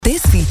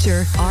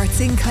feature,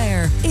 Arts in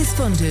Clare, is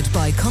funded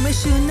by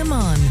Comishún na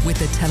Mán with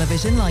the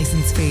television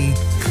licence fee.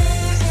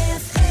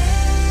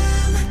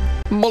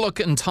 Mullagh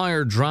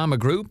Entyre Drama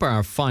Group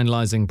are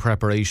finalising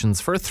preparations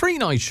for a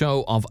 3-night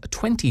show of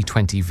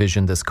 2020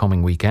 Vision this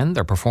coming weekend.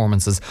 Their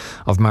performances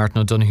of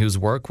Martin O'Donoghue's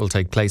work will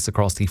take place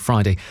across the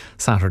Friday,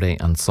 Saturday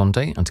and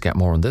Sunday. And to get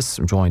more on this,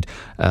 I'm joined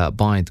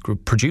by the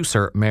group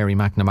producer Mary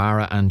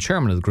McNamara and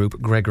chairman of the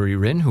group Gregory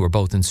Rynne, who are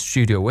both in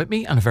studio with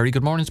me. And a very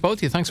good morning to both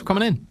of you. Thanks for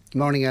coming in.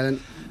 Morning, Alan.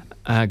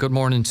 Good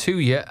morning to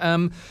you.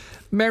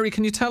 Mary,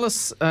 can you tell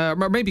us, or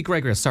maybe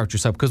Gregory, start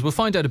yourself, because we'll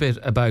find out a bit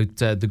about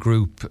the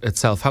group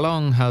itself. How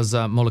long has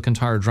Mullagh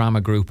Entyre Drama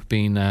Group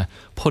been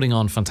putting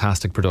on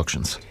fantastic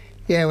productions?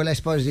 Yeah, well, I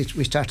suppose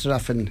we started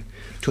off in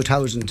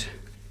 2000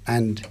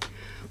 and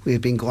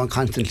we've been going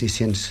constantly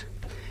since.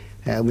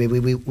 We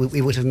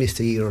would have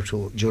missed a year or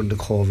two during the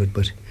COVID,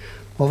 but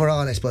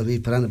overall, I suppose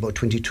we've put on about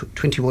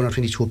 21 or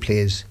 22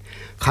 plays,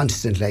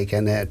 constant, like,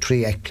 and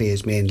 3-act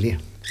plays mainly.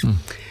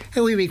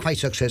 And we've been quite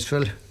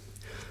successful.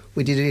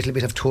 We did a little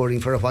bit of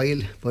touring for a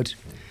while, but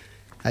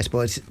I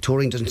suppose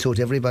touring doesn't suit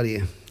everybody.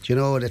 Do you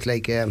know that,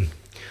 like, we're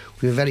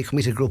a very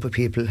committed group of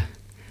people,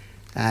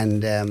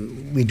 and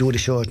we do the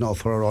shows now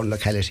for our own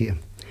locality,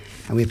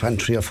 and we plan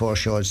 3 or 4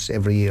 shows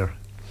every year,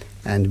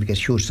 and we get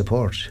huge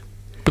support.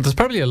 But there's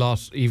probably a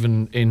lot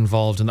even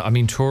involved in that. I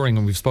mean, touring,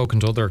 and we've spoken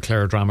to other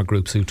Clare drama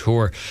groups who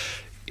tour.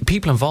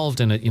 People involved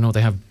in it, you know,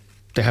 they have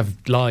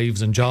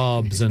lives and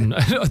jobs and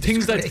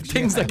things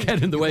that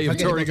get in the way of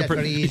touring.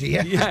 Very easy,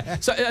 yeah.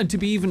 So, and to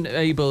be even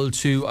able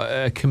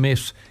to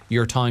commit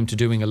your time to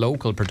doing a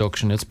local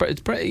production, it's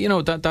you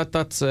know,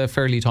 that's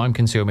fairly time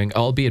consuming,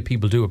 albeit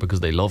people do it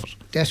because they love it.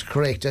 That's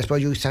correct. I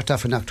suppose you start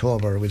off in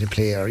October with a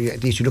play, or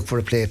at least you look for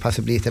a play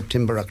possibly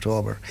September,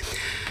 October,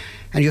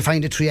 and you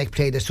find a 3-act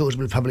play that's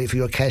suitable probably for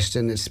your cast,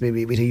 and it's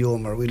maybe a bit of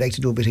humour. We like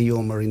to do a bit of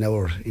humour in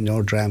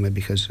our drama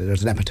because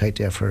there's an appetite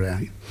there for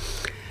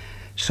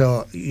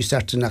so you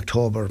start in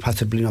October,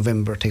 possibly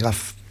November, take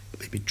off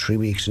maybe 3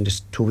 weeks and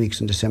just 2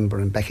 weeks in December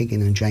and back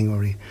again in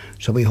January.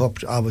 So we hope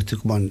always to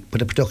come on,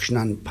 put a production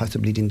on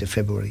possibly into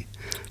February.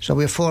 So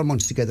we have 4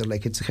 months together,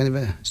 like it's kind of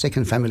a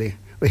second family,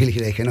 really,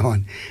 like, you know,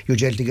 and you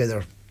gel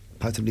together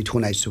possibly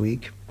 2 nights a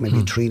week,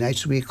 maybe 3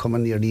 nights a week,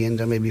 coming near the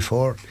end, or maybe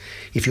 4,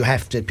 if you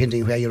have to,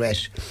 depending where you're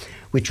at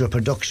with your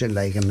production,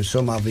 like, and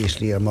some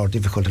obviously are more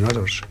difficult than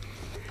others.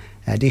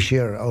 This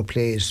year our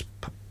play is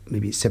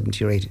maybe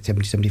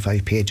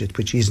 75 pages,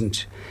 which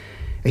isn't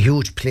a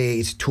huge play.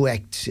 It's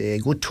 2-act, a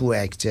good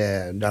 2-act.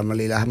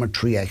 Normally they'll have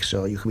 3-acts,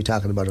 so you could be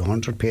talking about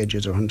 100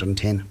 pages or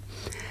 110.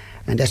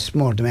 And that's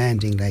more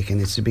demanding, like, and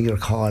it's a bigger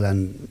call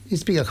on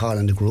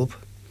the group.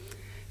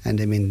 And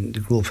I mean,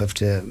 the group have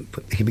to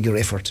make a bigger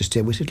effort to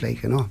stay with it,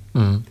 like, you know.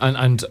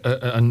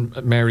 And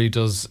Mary,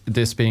 does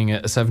this being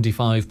a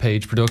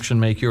 75-page production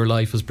make your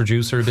life as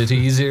producer a bit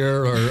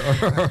easier,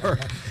 or?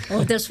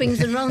 Oh, there's swings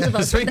and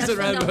roundabouts. Swings and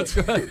roundabouts.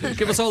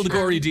 Give us all the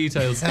gory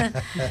details.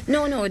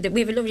 No,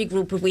 we have a lovely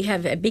group. We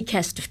have a big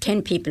cast of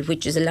 10 people,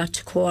 which is a lot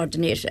to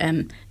coordinate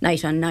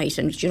night on night.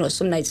 And, you know,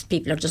 some nights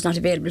people are just not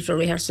available for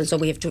rehearsal, so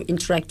we have to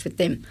interact with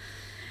them.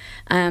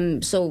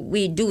 So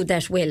we do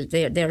that well.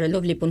 They're a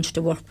lovely bunch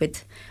to work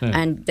with. Yeah.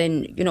 And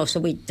then, you know, so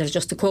there's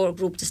just a core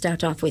group to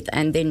start off with,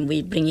 and then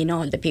we bring in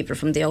all the people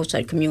from the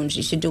outside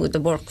community to do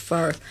the work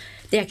for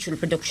the actual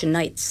production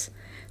nights.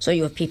 So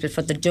you have people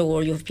for the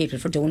door, you have people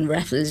for doing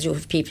raffles, you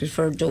have people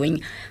for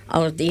doing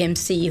the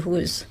MC who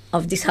is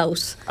of this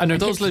house. And are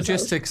those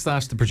logistics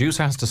that the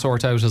producer has to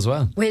sort out as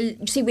well? Well,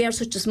 you see, we are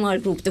such a small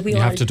group that we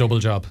have to double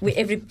job.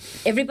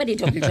 Everybody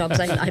double jobs,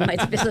 I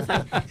might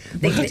specify.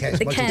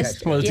 The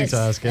cast.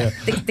 Multitask, yes.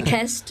 Yeah. The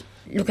cast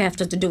look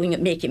after the doing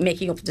it,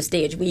 making up the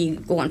stage. We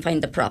go and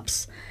find the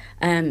props.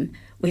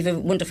 We have a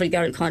wonderful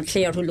girl called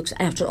Clare who looks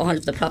after all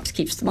of the props,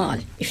 keeps them all.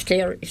 If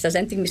there's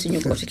anything missing,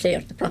 you go to Clare.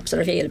 The props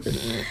are available.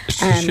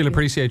 She'll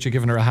appreciate you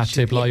giving her a hat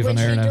tip live on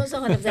air now. She does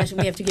all of that, and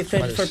we have to give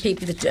credit for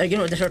people that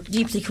that are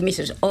deeply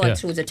committed all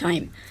through the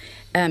time.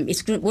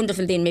 It's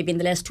wonderful then, maybe in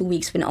the last 2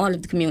 weeks, when all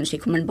of the community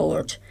come on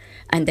board,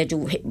 and they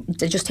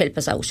just help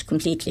us out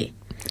completely.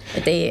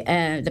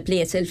 The play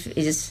itself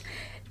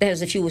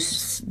there's a few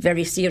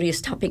very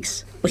serious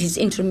topics, but it's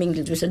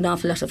intermingled with an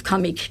awful lot of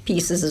comic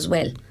pieces as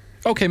well.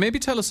 OK, maybe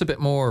tell us a bit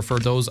more for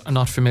those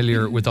not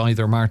familiar with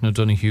either Martin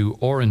O'Donoghue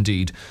or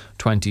indeed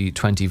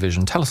 2020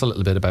 Vision. Tell us a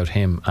little bit about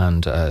him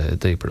and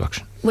the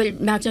production. Well,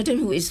 Martin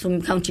O'Donoghue is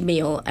from County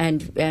Mayo,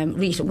 and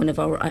Rita, one of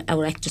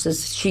our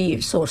actresses, she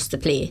sourced the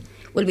play.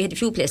 Well, we had a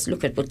few plays to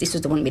look at, but this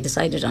was the one we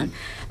decided on.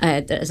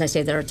 As I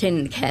say, there are 10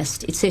 in the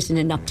cast. It's set in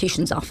an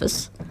optician's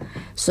office.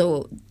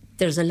 So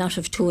there's a lot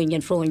of toing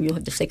and froing. You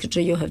have the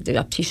secretary, you have the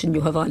optician,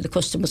 you have all the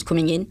customers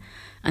coming in,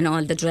 and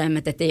all the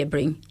drama that they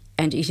bring.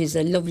 And it is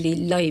a lovely,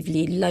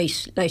 lively,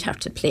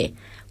 light-hearted play.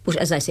 But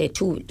as I say,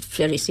 2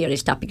 very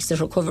serious topics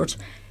that are covered,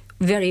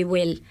 very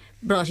well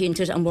brought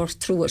into it and worked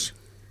through it,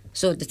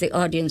 so that the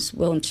audience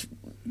won't.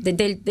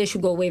 They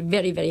should go away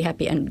very, very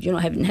happy and,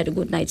 having had a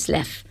good night's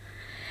laugh.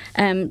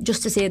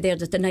 Just to say there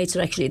that the nights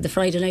are actually the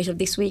Friday night of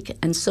this week,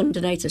 and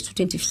Sunday night is the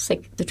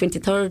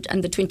 23rd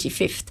and the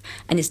 25th,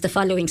 and it's the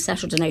following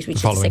Saturday night, which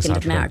is the 2nd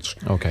of March.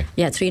 Okay.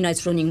 Yeah, 3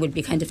 nights running would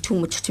be kind of too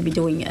much to be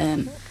doing.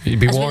 You'd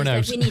be worn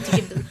out. We need to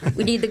give them,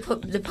 we need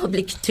the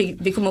public to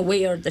become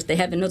aware that they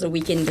have another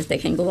weekend that they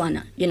can go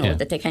on,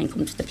 that they can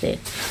come to the play.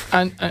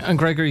 And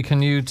Gregory,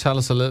 can you tell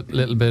us a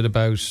little bit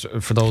about,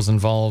 for those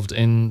involved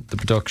in the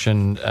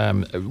production,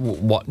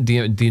 what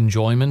the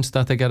enjoyment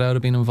that they get out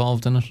of being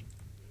involved in it?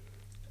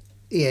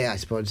 Yeah, I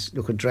suppose,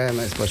 look, at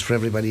drama, I suppose for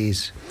everybody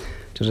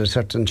there's a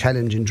certain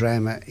challenge in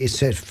drama.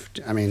 It's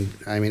I mean,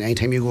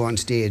 anytime you go on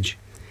stage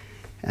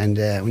and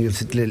when you have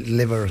to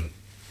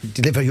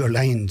deliver your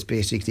lines,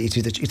 basically,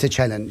 it's a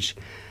challenge.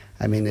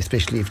 I mean,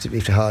 especially if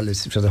the hall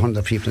is, if there's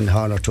 100 people in the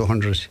hall or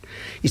 200,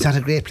 it's not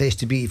a great place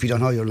to be if you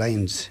don't know your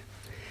lines.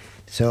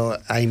 So,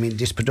 I mean,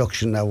 this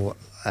production now,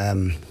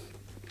 as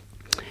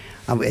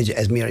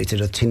Mary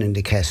said, 10 in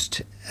the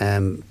cast,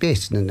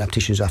 based in an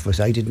optician's office.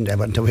 I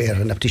wasn't aware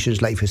an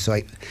optician's life is so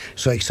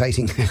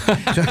exciting.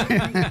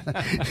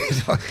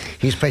 So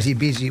he's pretty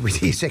busy with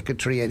his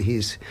secretary and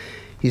his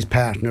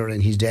partner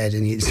and his dad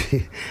and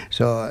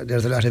so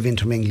there's a lot of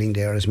intermingling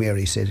there, as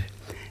Mary said.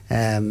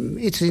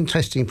 It's an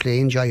interesting play,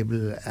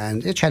 enjoyable,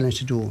 and a challenge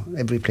to do.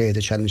 Every play is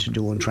a challenge to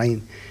do and try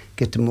and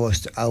get the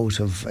most out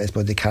of, I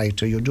suppose, the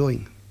character you're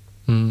doing.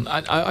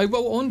 I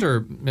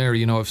wonder,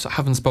 Mary, if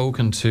having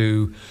spoken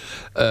to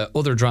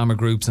other drama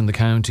groups in the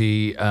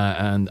county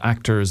and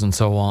actors and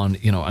so on,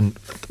 and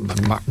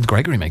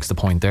Gregory makes the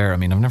point there. I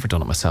mean, I've never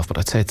done it myself, but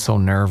I'd say it's so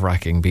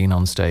nerve-wracking being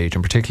on stage,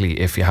 and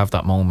particularly if you have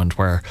that moment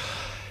where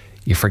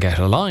you forget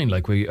a line,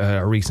 like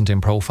a recent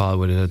in profile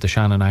with the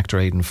Shannon actor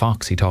Aidan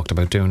Fox. He talked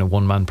about doing a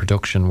one-man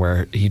production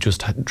where he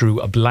just drew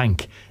a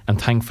blank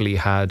and thankfully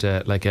had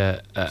a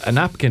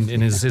napkin in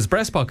his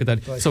breast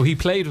pocket, so he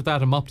played with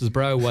that and mopped his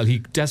brow while he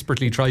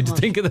desperately tried to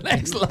think of the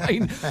next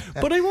line.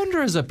 But I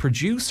wonder, as a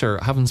producer,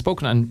 having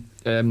spoken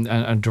and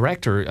a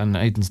director, and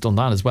Aidan's done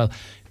that as well,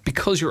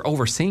 because you're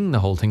overseeing the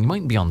whole thing, you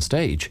mightn't be on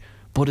stage,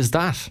 but is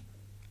that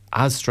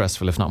as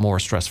stressful, if not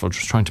more stressful,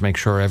 just trying to make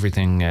sure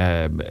everything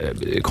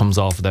comes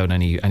off without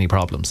any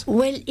problems?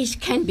 Well, it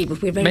can be, but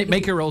we're very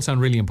make your role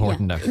sound really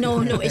important now.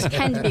 No, it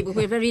can be, but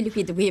we're very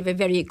lucky that we have a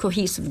very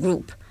cohesive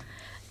group.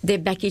 They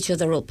back each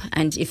other up,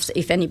 and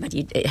if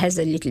anybody has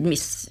a little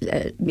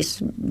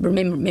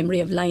memory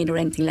of line or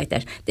anything like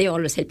that, they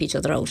always help each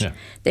other out. Yeah.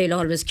 They'll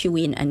always cue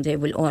in, and they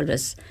will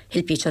always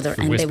help each other,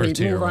 and they will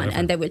move on,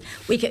 and they will.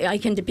 I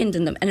can depend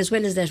on them, and as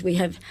well as that, we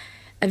have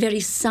a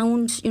very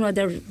sound,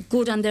 they're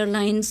good on their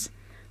lines.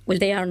 Well,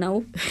 they are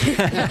now.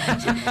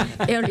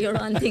 Earlier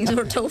on, things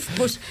were tough,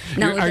 but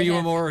now. Are you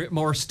a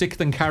more stick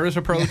than carrot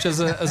approach as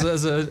a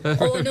producer?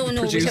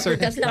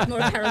 There's a lot more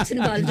carrots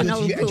involved in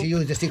our group. Do you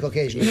use the stick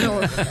occasionally?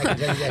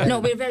 No,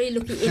 we're very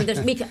lucky in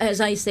that. As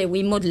I say,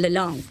 we muddle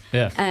along.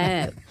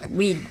 Yeah.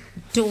 We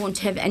don't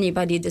have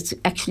anybody that's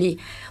actually,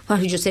 what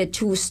would you say,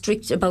 too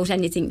strict about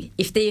anything.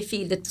 If they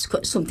feel that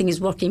something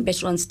is working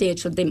better on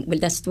stage for them, well,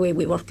 that's the way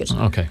we work it.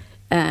 Okay.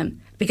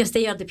 Because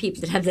they are the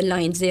people that have the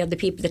lines, they are the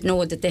people that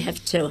know that they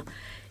have to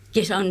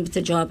get on with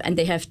the job and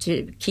they have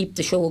to keep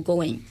the show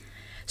going.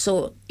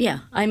 So,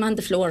 yeah, I'm on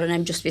the floor and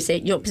I'm just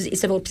saying,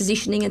 it's about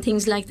positioning and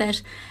things like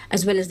that,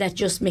 as well as that,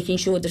 just making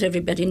sure that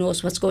everybody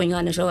knows what's going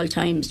on at all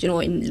times,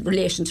 in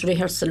relation to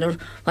rehearsal or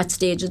what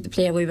stage of the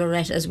play we were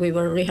at as we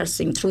were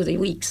rehearsing through the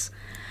weeks.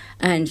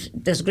 And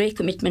there's great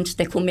commitment.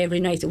 They come every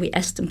night that we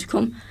ask them to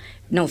come.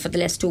 Now, for the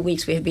last 2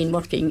 weeks, we have been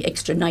working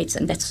extra nights,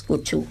 and that's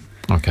good too.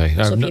 Okay.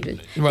 So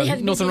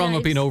nothing wrong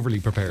with being overly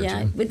prepared.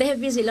 Yeah, but they have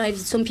busy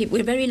lives. Some people,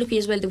 we're very lucky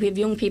as well that we have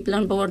young people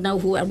on board now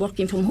who are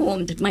working from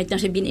home that might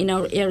not have been in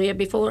our area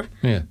before.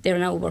 Yeah. They're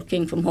now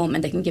working from home,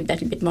 and they can give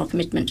that a bit more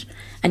commitment,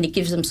 and it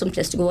gives them some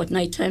place to go at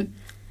night time,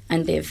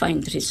 and they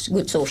find that it's a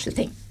good social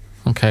thing.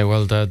 Okay,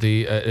 well,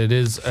 it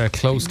is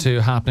close to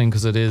happening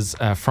because it is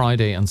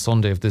Friday and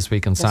Sunday of this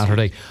week and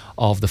Saturday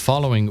of the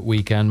following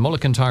weekend.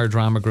 Mullagh Entyre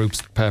Drama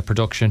Group's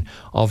production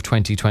of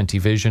 2020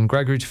 Vision.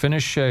 Gregory, to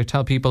finish,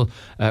 tell people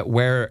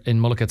where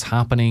in Mullagh it's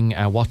happening,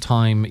 what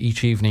time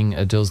each evening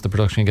does the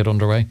production get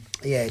underway?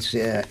 Yeah, it's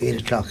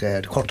 8 o'clock.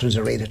 The curtains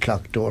are 8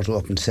 o'clock, doors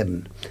open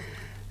 7.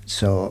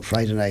 So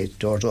Friday night,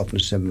 doors open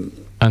at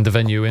 7. And the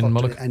venue in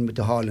Mullagh? And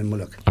the hall in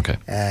Mullagh. Okay.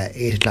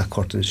 8 o'clock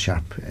curtains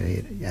sharp,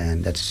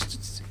 and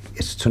it's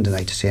Sunday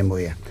night the same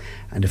way,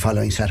 and the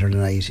following Saturday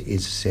night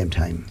is the same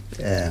time,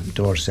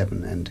 doors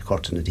 7 and the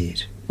curtain at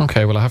 8.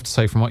 Okay, well, I have to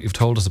say, from what you've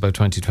told us about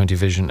 2020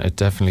 Vision, it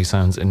definitely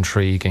sounds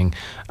intriguing.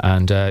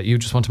 And you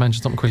just want to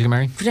mention something quickly,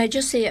 Mary? Could I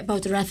just say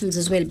about the raffles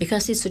as well,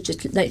 because it's such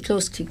a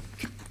close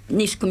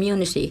knit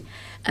community,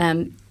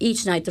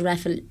 each night the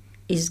raffle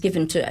is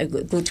given to a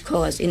good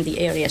cause in the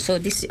area. So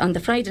this, on the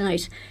Friday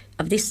night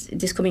of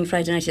this coming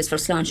Friday night, is for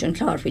Sláinte and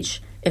Clare,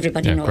 which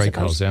everybody knows great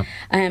about. Cause, yeah.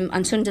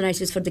 On Sunday night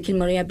is for the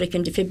Kilmurray-Abrick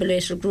and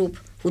Defibrillator Group,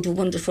 who do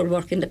wonderful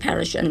work in the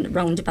parish and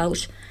round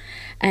about.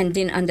 And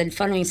then on the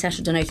following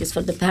Saturday night is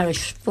for the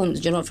parish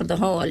funds, for the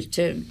hall,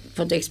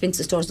 for the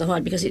expenses towards the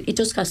hall, because it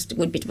does cost a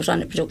good bit to put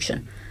on a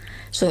production.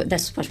 So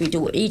that's what we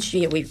do. Each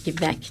year we give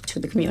back to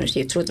the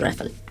community through the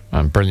raffle.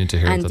 Brilliant to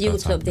hear and that. And the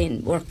youth club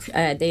then work,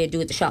 they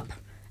do the shop,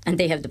 and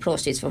they have the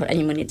proceeds for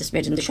any money that's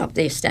made in the shop.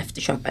 They staff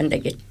the shop and they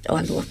get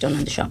all the work done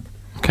in the shop.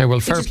 Okay, well,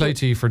 fair play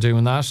to you for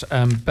doing that.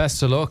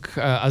 Best of luck.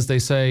 As they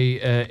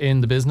say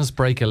in the business,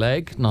 break a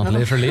leg, not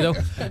literally though.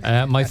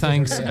 My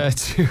thanks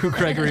to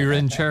Gregory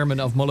Rynne, Chairman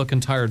of Mullagh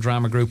Entyre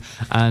Drama Group,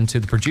 and to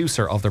the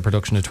producer of their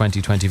production of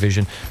 2020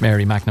 Vision,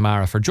 Mary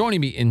McNamara, for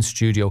joining me in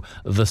studio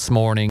this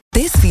morning.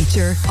 This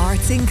feature,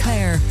 Arts in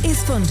Clare,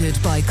 is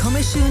funded by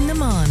McNamara and Gregory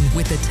Rynne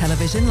with a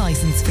television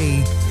licence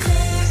fee.